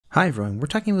Hi everyone, we're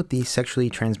talking about the sexually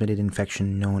transmitted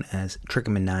infection known as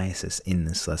Trichomoniasis in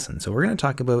this lesson. So we're going to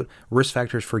talk about risk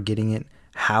factors for getting it,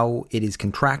 how it is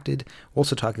contracted. We'll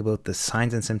also talk about the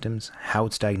signs and symptoms, how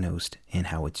it's diagnosed, and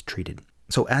how it's treated.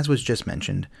 So as was just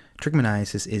mentioned,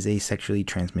 Trichomoniasis is a sexually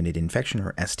transmitted infection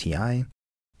or STI,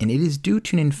 and it is due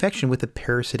to an infection with a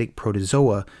parasitic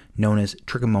protozoa known as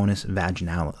Trichomonas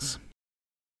vaginalis.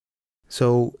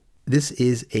 So this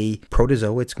is a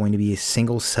protozoa. It's going to be a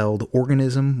single-celled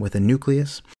organism with a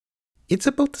nucleus. It's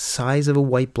about the size of a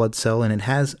white blood cell, and it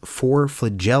has 4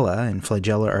 flagella, and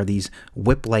flagella are these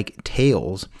whip-like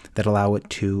tails that allow it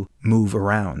to move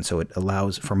around, so it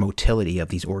allows for motility of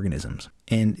these organisms.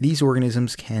 And these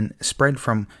organisms can spread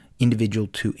from individual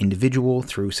to individual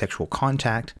through sexual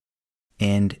contact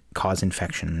and cause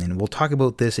infection. And we'll talk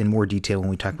about this in more detail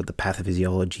when we talk about the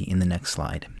pathophysiology in the next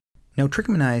slide. Now,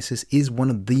 trichomoniasis is one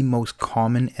of the most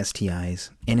common STIs,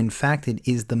 and in fact, it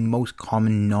is the most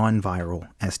common non-viral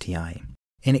STI.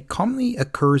 And it commonly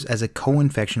occurs as a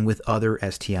co-infection with other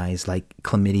STIs like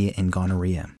chlamydia and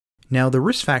gonorrhea. Now, the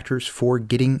risk factors for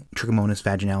getting Trichomonas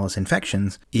vaginalis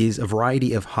infections is a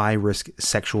variety of high-risk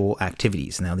sexual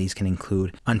activities. Now, these can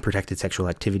include unprotected sexual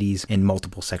activities and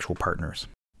multiple sexual partners.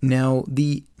 Now,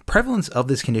 the prevalence of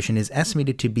this condition is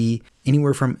estimated to be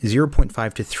anywhere from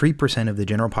 0.5 to 3% of the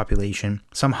general population.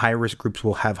 Some high-risk groups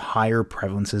will have higher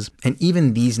prevalences, and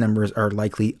even these numbers are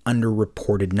likely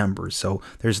underreported numbers. So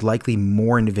there's likely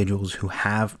more individuals who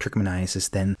have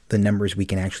trichomoniasis than the numbers we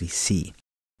can actually see.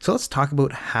 So let's talk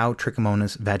about how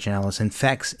Trichomonas vaginalis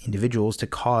infects individuals to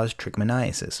cause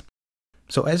trichomoniasis.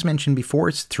 So as mentioned before,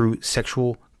 it's through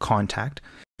sexual contact.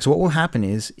 So what will happen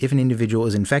is, if an individual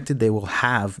is infected, they will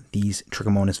have these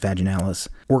Trichomonas vaginalis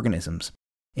organisms.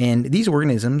 And these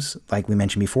organisms, like we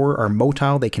mentioned before, are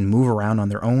motile. They can move around on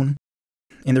their own.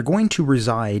 And they're going to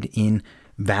reside in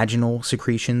vaginal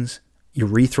secretions,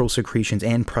 urethral secretions,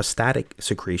 and prostatic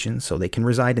secretions. So they can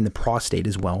reside in the prostate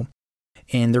as well.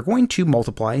 And they're going to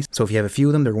multiply. So if you have a few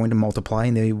of them, they're going to multiply,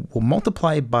 and they will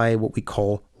multiply by what we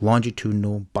call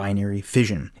longitudinal binary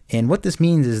fission. And what this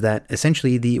means is that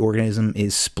essentially the organism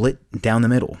is split down the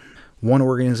middle, one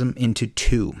organism into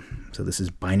 2. So this is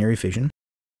binary fission.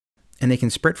 And they can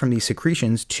spread from these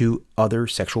secretions to other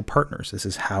sexual partners. This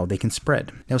is how they can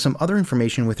spread. Now, some other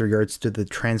information with regards to the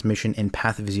transmission and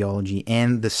pathophysiology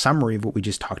and the summary of what we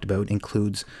just talked about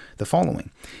includes the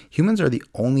following. Humans are the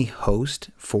only host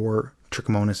for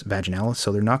Trichomonas vaginalis,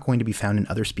 so they're not going to be found in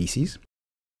other species.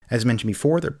 As mentioned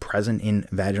before, they're present in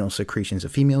vaginal secretions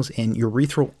of females and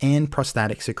urethral and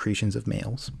prostatic secretions of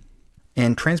males.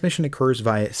 And transmission occurs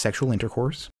via sexual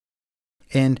intercourse.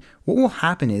 And what will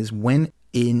happen is when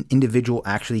an individual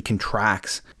actually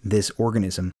contracts this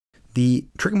organism, the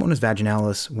Trichomonas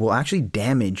vaginalis will actually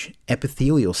damage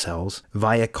epithelial cells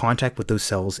via contact with those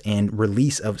cells and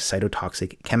release of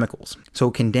cytotoxic chemicals. So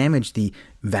it can damage the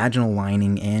vaginal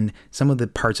lining and some of the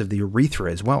parts of the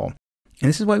urethra as well. And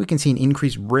this is why we can see an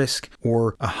increased risk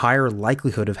or a higher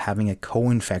likelihood of having a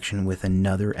co-infection with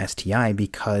another STI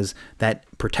because that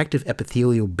protective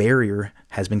epithelial barrier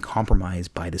has been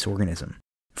compromised by this organism.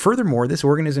 Furthermore, this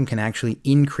organism can actually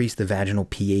increase the vaginal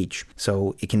pH.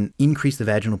 So it can increase the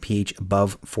vaginal pH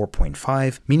above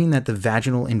 4.5, meaning that the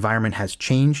vaginal environment has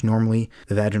changed. Normally,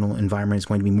 the vaginal environment is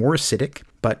going to be more acidic,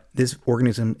 but this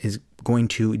organism is going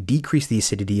to decrease the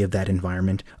acidity of that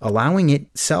environment, allowing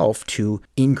itself to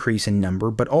increase in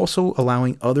number, but also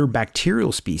allowing other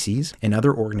bacterial species and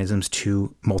other organisms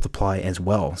to multiply as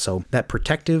well. So that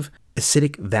protective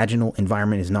acidic vaginal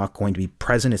environment is not going to be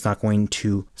present. It's not going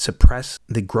to suppress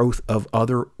the growth of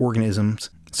other organisms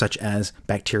such as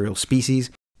bacterial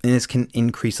species, and this can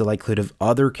increase the likelihood of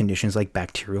other conditions like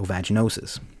bacterial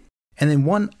vaginosis. And then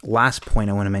one last point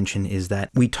I want to mention is that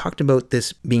we talked about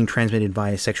this being transmitted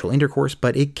via sexual intercourse,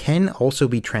 but it can also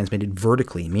be transmitted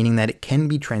vertically, meaning that it can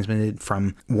be transmitted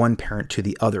from one parent to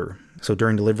the other. So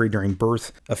during delivery, during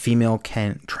birth, a female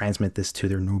can transmit this to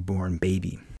their newborn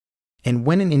baby. And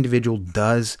when an individual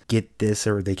does get this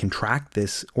or they contract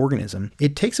this organism,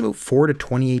 it takes about 4 to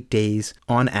 28 days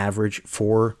on average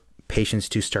for patients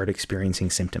to start experiencing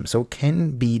symptoms. So it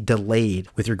can be delayed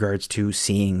with regards to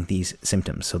seeing these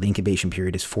symptoms. So the incubation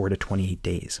period is 4 to 28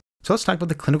 days. So let's talk about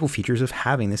the clinical features of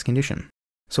having this condition.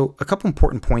 So a couple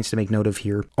important points to make note of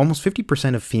here. Almost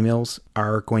 50% of females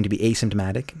are going to be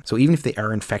asymptomatic. So even if they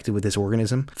are infected with this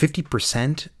organism,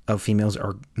 50% of females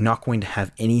are not going to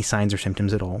have any signs or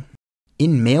symptoms at all.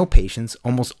 In male patients,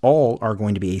 almost all are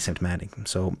going to be asymptomatic.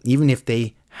 So even if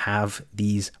they have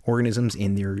these organisms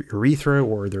in their urethra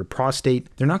or their prostate,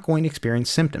 they're not going to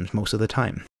experience symptoms most of the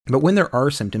time. But when there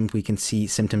are symptoms, we can see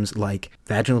symptoms like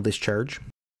vaginal discharge,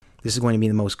 This is going to be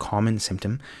the most common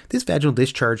symptom. This vaginal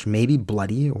discharge may be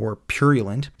bloody or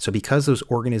purulent. So because those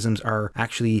organisms are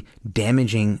actually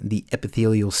damaging the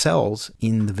epithelial cells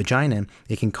in the vagina,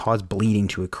 it can cause bleeding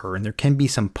to occur. And there can be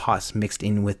some pus mixed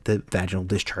in with the vaginal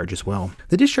discharge as well.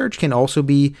 The discharge can also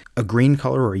be a green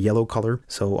color or a yellow color.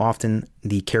 So often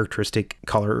the characteristic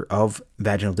color of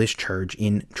vaginal discharge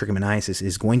in trichomoniasis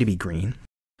is going to be green.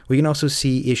 We can also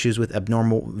see issues with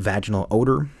abnormal vaginal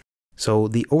odor. So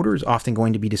the odor is often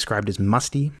going to be described as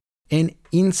musty, and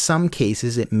in some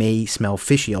cases it may smell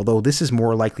fishy, although this is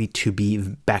more likely to be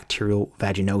bacterial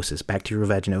vaginosis. Bacterial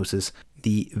vaginosis,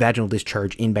 the vaginal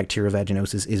discharge in bacterial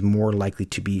vaginosis is more likely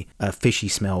to be a fishy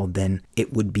smell than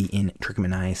it would be in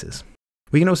trichomoniasis.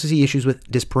 We can also see issues with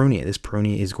dyspareunia.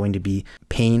 Dyspareunia is going to be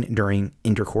pain during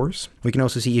intercourse. We can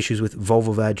also see issues with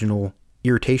vulvovaginal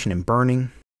irritation and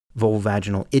burning,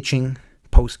 vulvovaginal itching,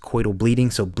 post-coital bleeding,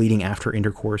 so bleeding after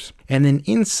intercourse. And then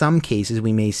in some cases,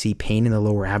 we may see pain in the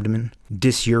lower abdomen,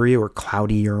 dysuria or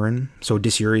cloudy urine. So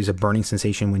dysuria is a burning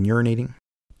sensation when urinating.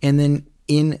 And then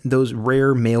in those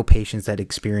rare male patients that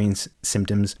experience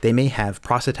symptoms, they may have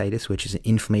prostatitis, which is an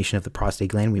inflammation of the prostate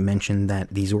gland. We mentioned that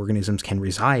these organisms can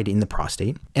reside in the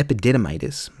prostate.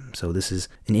 Epididymitis, so this is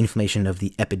an inflammation of the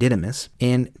epididymis,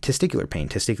 and testicular pain.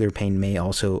 Testicular pain may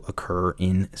also occur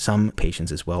in some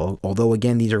patients as well, although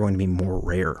again, these are going to be more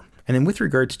rare. And then with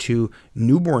regards to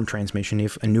newborn transmission,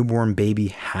 if a newborn baby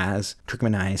has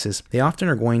trichomoniasis, they often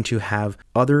are going to have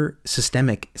other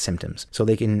systemic symptoms. So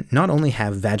they can not only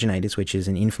have vaginitis, which is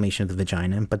an inflammation of the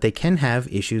vagina, but they can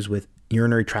have issues with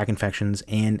urinary tract infections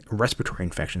and respiratory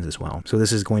infections as well. So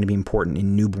this is going to be important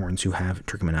in newborns who have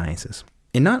trichomoniasis.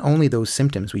 And not only those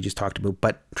symptoms we just talked about,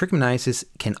 but trichomoniasis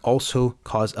can also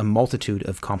cause a multitude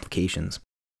of complications.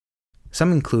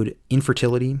 Some include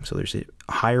infertility, so there's a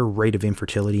higher rate of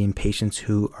infertility in patients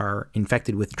who are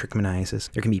infected with trichomoniasis.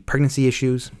 There can be pregnancy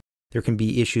issues. There can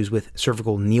be issues with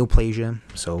cervical neoplasia.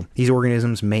 So these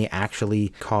organisms may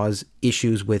actually cause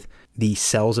issues with the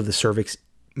cells of the cervix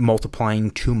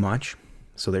multiplying too much.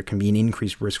 So there can be an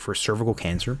increased risk for cervical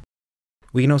cancer.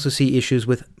 We can also see issues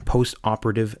with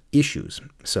post-operative issues.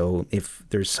 So if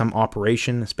there's some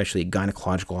operation, especially a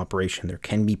gynecological operation, there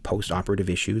can be post-operative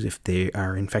issues if they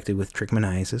are infected with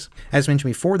trichomoniasis. As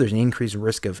mentioned before, there's an increased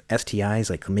risk of STIs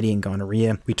like chlamydia and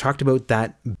gonorrhea. We talked about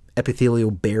that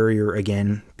epithelial barrier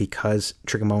again because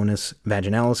Trichomonas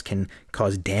vaginalis can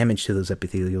cause damage to those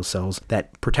epithelial cells.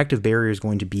 That protective barrier is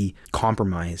going to be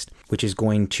compromised, which is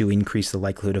going to increase the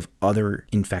likelihood of other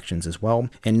infections as well.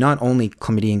 And not only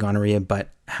chlamydia and gonorrhea,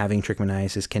 but having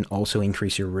trichomoniasis can also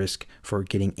increase your risk for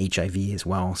getting HIV as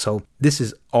well. So this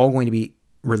is all going to be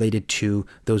related to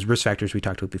those risk factors we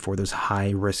talked about before, those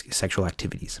high risk sexual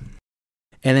activities.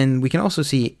 And then we can also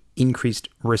see increased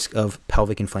risk of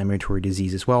pelvic inflammatory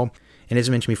disease as well. And as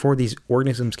I mentioned before, these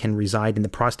organisms can reside in the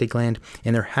prostate gland,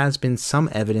 and there has been some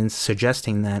evidence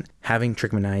suggesting that having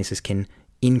trichomoniasis can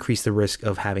increase the risk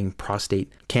of having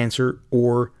prostate cancer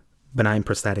or benign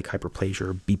prostatic hyperplasia,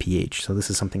 or BPH. So this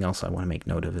is something else I want to make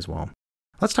note of as well.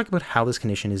 Let's talk about how this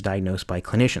condition is diagnosed by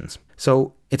clinicians.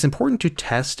 So it's important to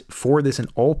test for this in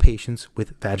all patients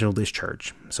with vaginal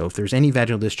discharge. So if there's any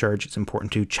vaginal discharge, it's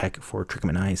important to check for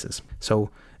trichomoniasis. So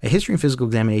a history and physical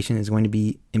examination is going to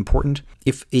be important.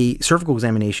 If a cervical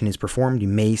examination is performed, you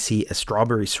may see a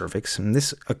strawberry cervix, and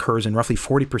this occurs in roughly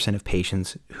 40% of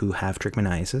patients who have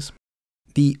trichomoniasis.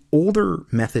 The older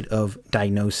method of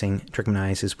diagnosing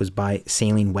trichomoniasis was by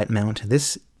saline wet mount.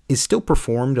 This is still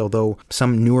performed, although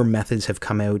some newer methods have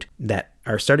come out that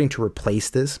are starting to replace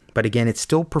this. But again, it's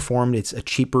still performed. It's a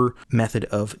cheaper method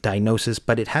of diagnosis,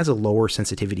 but it has a lower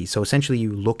sensitivity. So essentially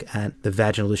you look at the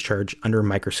vaginal discharge under a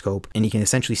microscope and you can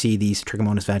essentially see these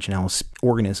Trichomonas vaginalis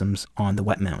organisms on the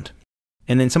wet mount.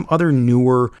 And then some other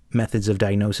newer methods of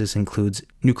diagnosis includes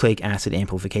nucleic acid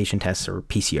amplification tests, or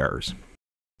PCRs.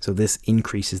 So this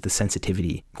increases the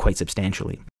sensitivity quite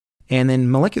substantially. And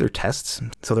then molecular tests.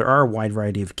 So there are a wide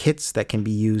variety of kits that can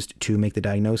be used to make the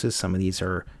diagnosis. Some of these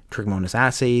are Trichomonas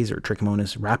assays or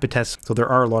Trichomonas rapid tests. So there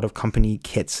are a lot of company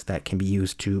kits that can be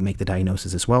used to make the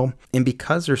diagnosis as well. And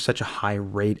because there's such a high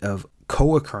rate of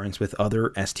co-occurrence with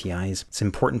other STIs, it's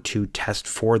important to test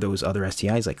for those other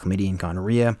STIs like chlamydia and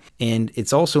gonorrhea. And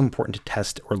it's also important to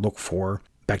test or look for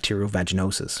bacterial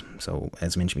vaginosis. So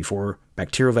as mentioned before,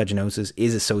 bacterial vaginosis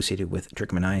is associated with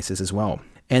trichomoniasis as well.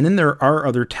 And then there are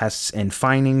other tests and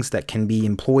findings that can be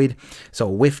employed. So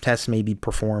a whiff test may be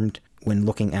performed when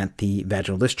looking at the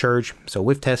vaginal discharge. So a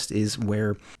whiff test is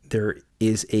where there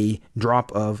is a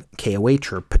drop of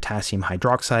KOH, or potassium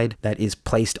hydroxide, that is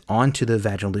placed onto the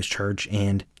vaginal discharge,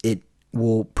 and it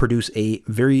will produce a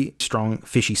very strong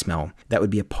fishy smell. That would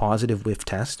be a positive whiff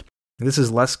test. This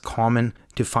is less common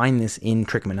to find this in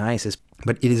trichomoniasis,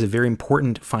 but it is a very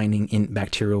important finding in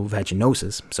bacterial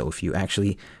vaginosis. So if you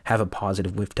actually have a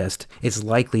positive whiff test, it's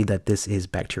likely that this is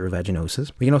bacterial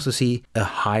vaginosis. We can also see a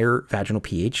higher vaginal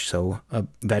pH, so a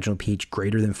vaginal pH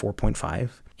greater than 4.5.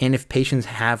 And if patients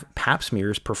have pap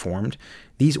smears performed,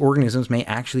 these organisms may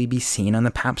actually be seen on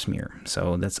the pap smear.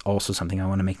 So that's also something I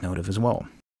want to make note of as well.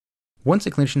 Once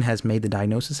a clinician has made the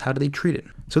diagnosis, how do they treat it?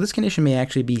 So this condition may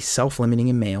actually be self-limiting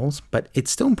in males, but it's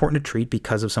still important to treat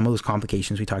because of some of those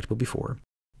complications we talked about before.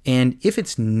 And if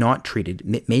it's not treated,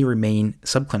 it may remain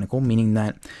subclinical, meaning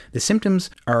that the symptoms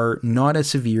are not as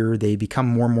severe, they become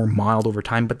more and more mild over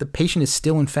time, but the patient is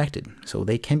still infected. So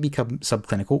they can become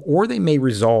subclinical, or they may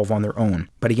resolve on their own.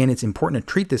 But again, it's important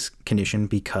to treat this condition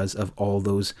because of all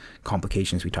those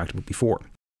complications we talked about before.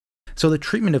 So the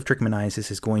treatment of trichomoniasis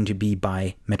is going to be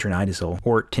by metronidazole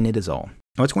or tinidazole.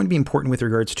 Now, what's going to be important with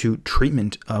regards to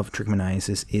treatment of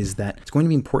trichomoniasis is that it's going to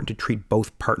be important to treat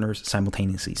both partners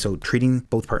simultaneously. So treating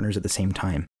both partners at the same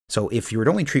time. So if you were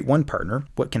to only treat one partner,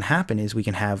 what can happen is we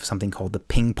can have something called the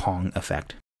ping pong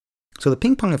effect. So the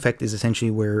ping pong effect is essentially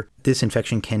where this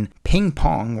infection can ping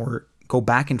pong or go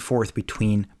back and forth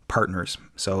between partners.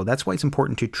 So that's why it's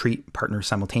important to treat partners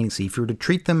simultaneously. If you were to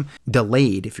treat them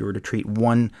delayed, if you were to treat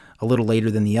one a little later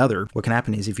than the other, what can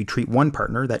happen is if you treat one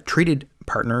partner, that treated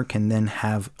partner can then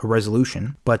have a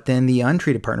resolution, but then the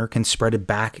untreated partner can spread it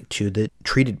back to the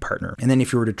treated partner. And then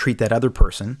if you were to treat that other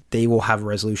person, they will have a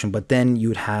resolution, but then you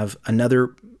would have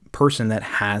another person that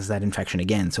has that infection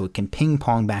again. So it can ping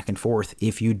pong back and forth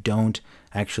if you don't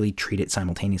actually treat it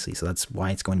simultaneously. So that's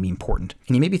why it's going to be important.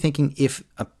 And you may be thinking, if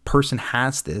a person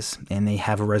has this and they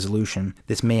have a resolution,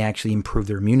 this may actually improve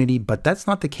their immunity, but that's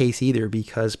not the case either,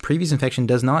 because previous infection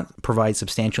does not provide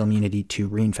substantial immunity to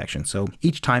reinfection. So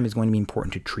each time is going to be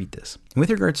important to treat this. And with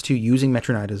regards to using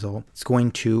metronidazole, it's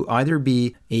going to either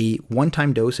be a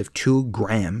one-time dose of 2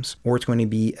 grams, or it's going to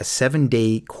be a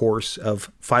 7-day course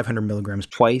of 500 milligrams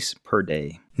twice per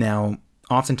day. Now,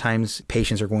 oftentimes,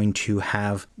 patients are going to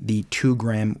have the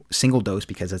 2-gram single dose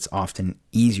because it's often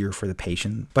easier for the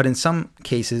patient. But in some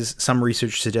cases, some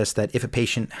research suggests that if a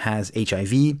patient has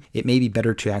HIV, it may be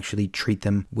better to actually treat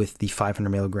them with the 500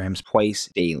 milligrams twice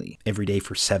daily, every day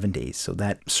for 7 days. So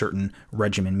that certain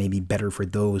regimen may be better for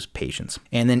those patients.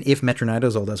 And then if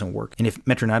metronidazole doesn't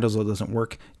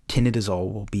work,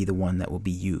 tinidazole will be the one that will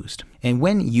be used. And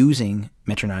when using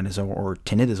metronidazole or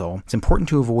tinidazole, it's important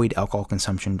to avoid alcohol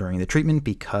consumption during the treatment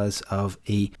because of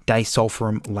a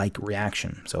disulfiram-like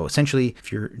reaction. So essentially,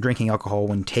 if you're drinking alcohol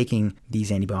when taking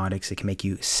these antibiotics, it can make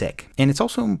you sick. And it's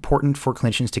also important for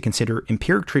clinicians to consider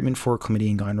empiric treatment for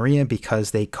chlamydia and gonorrhea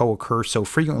because they co-occur so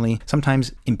frequently.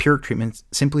 Sometimes empiric treatments,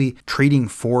 simply treating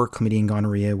for chlamydia and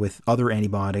gonorrhea with other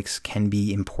antibiotics, can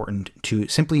be important to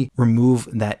simply remove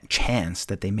that chance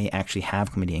that they may actually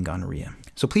have chlamydia and gonorrhea.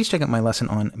 So please check out my lesson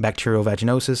on bacterial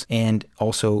vaginosis and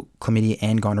also chlamydia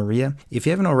and gonorrhea. If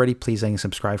you haven't already, please like and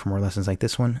subscribe for more lessons like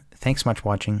this one. Thanks so much for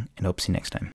watching, and hope to see you next time.